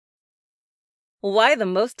Why the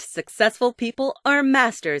most successful people are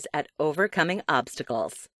masters at overcoming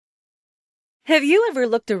obstacles. Have you ever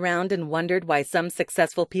looked around and wondered why some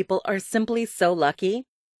successful people are simply so lucky?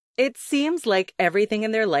 It seems like everything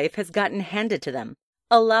in their life has gotten handed to them,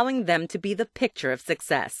 allowing them to be the picture of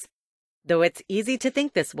success. Though it's easy to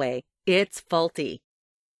think this way, it's faulty.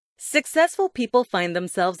 Successful people find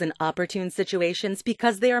themselves in opportune situations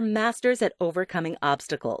because they are masters at overcoming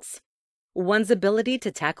obstacles. One's ability to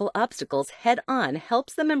tackle obstacles head-on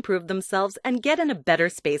helps them improve themselves and get in a better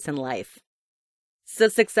space in life. So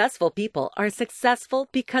successful people are successful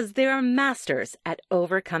because they are masters at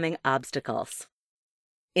overcoming obstacles.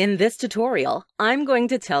 In this tutorial, I'm going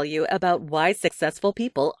to tell you about why successful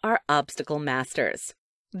people are obstacle masters.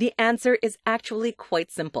 The answer is actually quite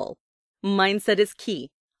simple. Mindset is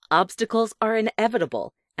key. Obstacles are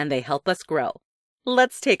inevitable, and they help us grow.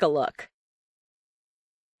 Let's take a look.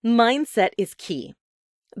 Mindset is key.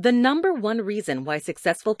 The number one reason why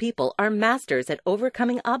successful people are masters at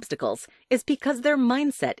overcoming obstacles is because their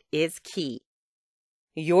mindset is key.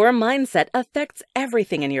 Your mindset affects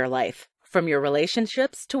everything in your life, from your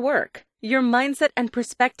relationships to work. Your mindset and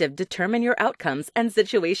perspective determine your outcomes and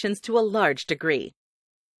situations to a large degree.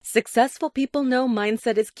 Successful people know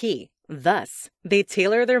mindset is key. Thus, they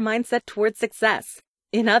tailor their mindset towards success.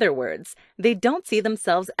 In other words, they don't see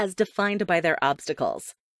themselves as defined by their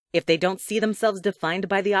obstacles. If they don't see themselves defined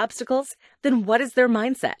by the obstacles, then what is their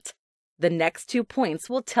mindset? The next 2 points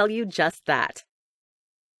will tell you just that.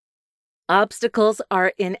 Obstacles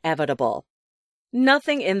are inevitable.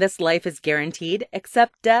 Nothing in this life is guaranteed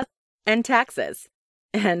except death and taxes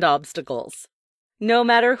and obstacles. No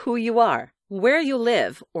matter who you are, where you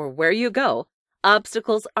live, or where you go,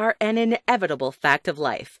 obstacles are an inevitable fact of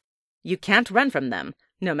life. You can't run from them,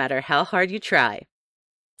 no matter how hard you try.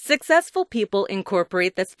 Successful people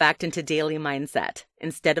incorporate this fact into daily mindset.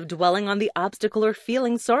 Instead of dwelling on the obstacle or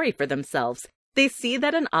feeling sorry for themselves, they see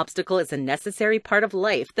that an obstacle is a necessary part of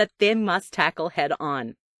life that they must tackle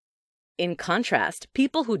head-on. In contrast,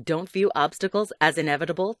 people who don't view obstacles as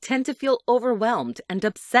inevitable tend to feel overwhelmed and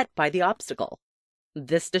upset by the obstacle.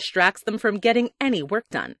 This distracts them from getting any work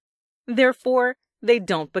done. Therefore, they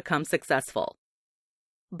don't become successful.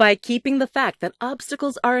 By keeping the fact that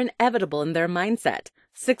obstacles are inevitable in their mindset,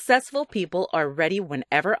 successful people are ready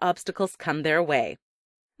whenever obstacles come their way.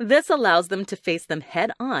 This allows them to face them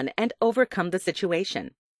head-on and overcome the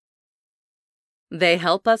situation. They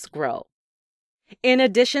help us grow. In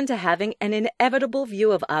addition to having an inevitable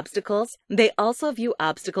view of obstacles, they also view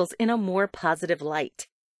obstacles in a more positive light.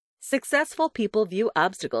 Successful people view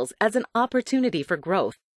obstacles as an opportunity for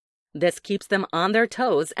growth. This keeps them on their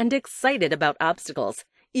toes and excited about obstacles,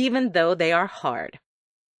 even though they are hard.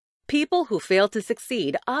 People who fail to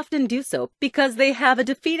succeed often do so because they have a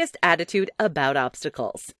defeatist attitude about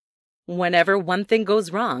obstacles. Whenever one thing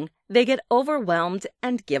goes wrong, they get overwhelmed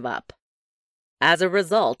and give up. As a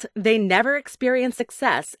result, they never experience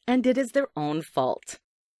success, and it is their own fault.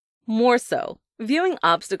 More so, viewing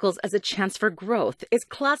obstacles as a chance for growth is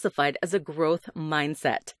classified as a growth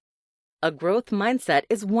mindset. A growth mindset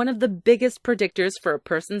is one of the biggest predictors for a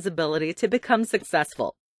person's ability to become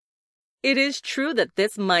successful. It is true that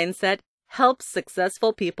this mindset helps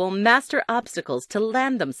successful people master obstacles to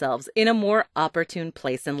land themselves in a more opportune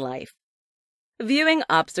place in life. Viewing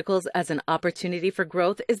obstacles as an opportunity for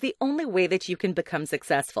growth is the only way that you can become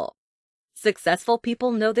successful. Successful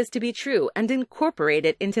people know this to be true and incorporate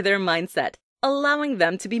it into their mindset, allowing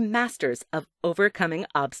them to be masters of overcoming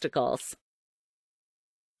obstacles.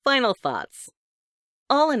 Final thoughts.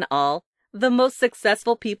 All in all, the most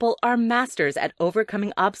successful people are masters at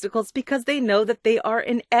overcoming obstacles because they know that they are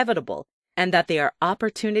inevitable and that they are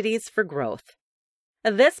opportunities for growth.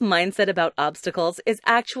 This mindset about obstacles is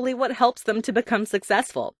actually what helps them to become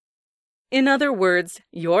successful. In other words,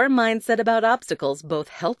 your mindset about obstacles both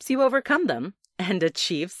helps you overcome them and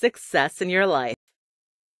achieve success in your life.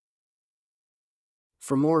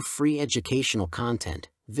 For more free educational content,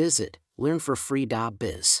 visit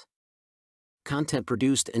learnforfree.biz. Content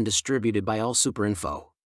produced and distributed by AllSuperInfo.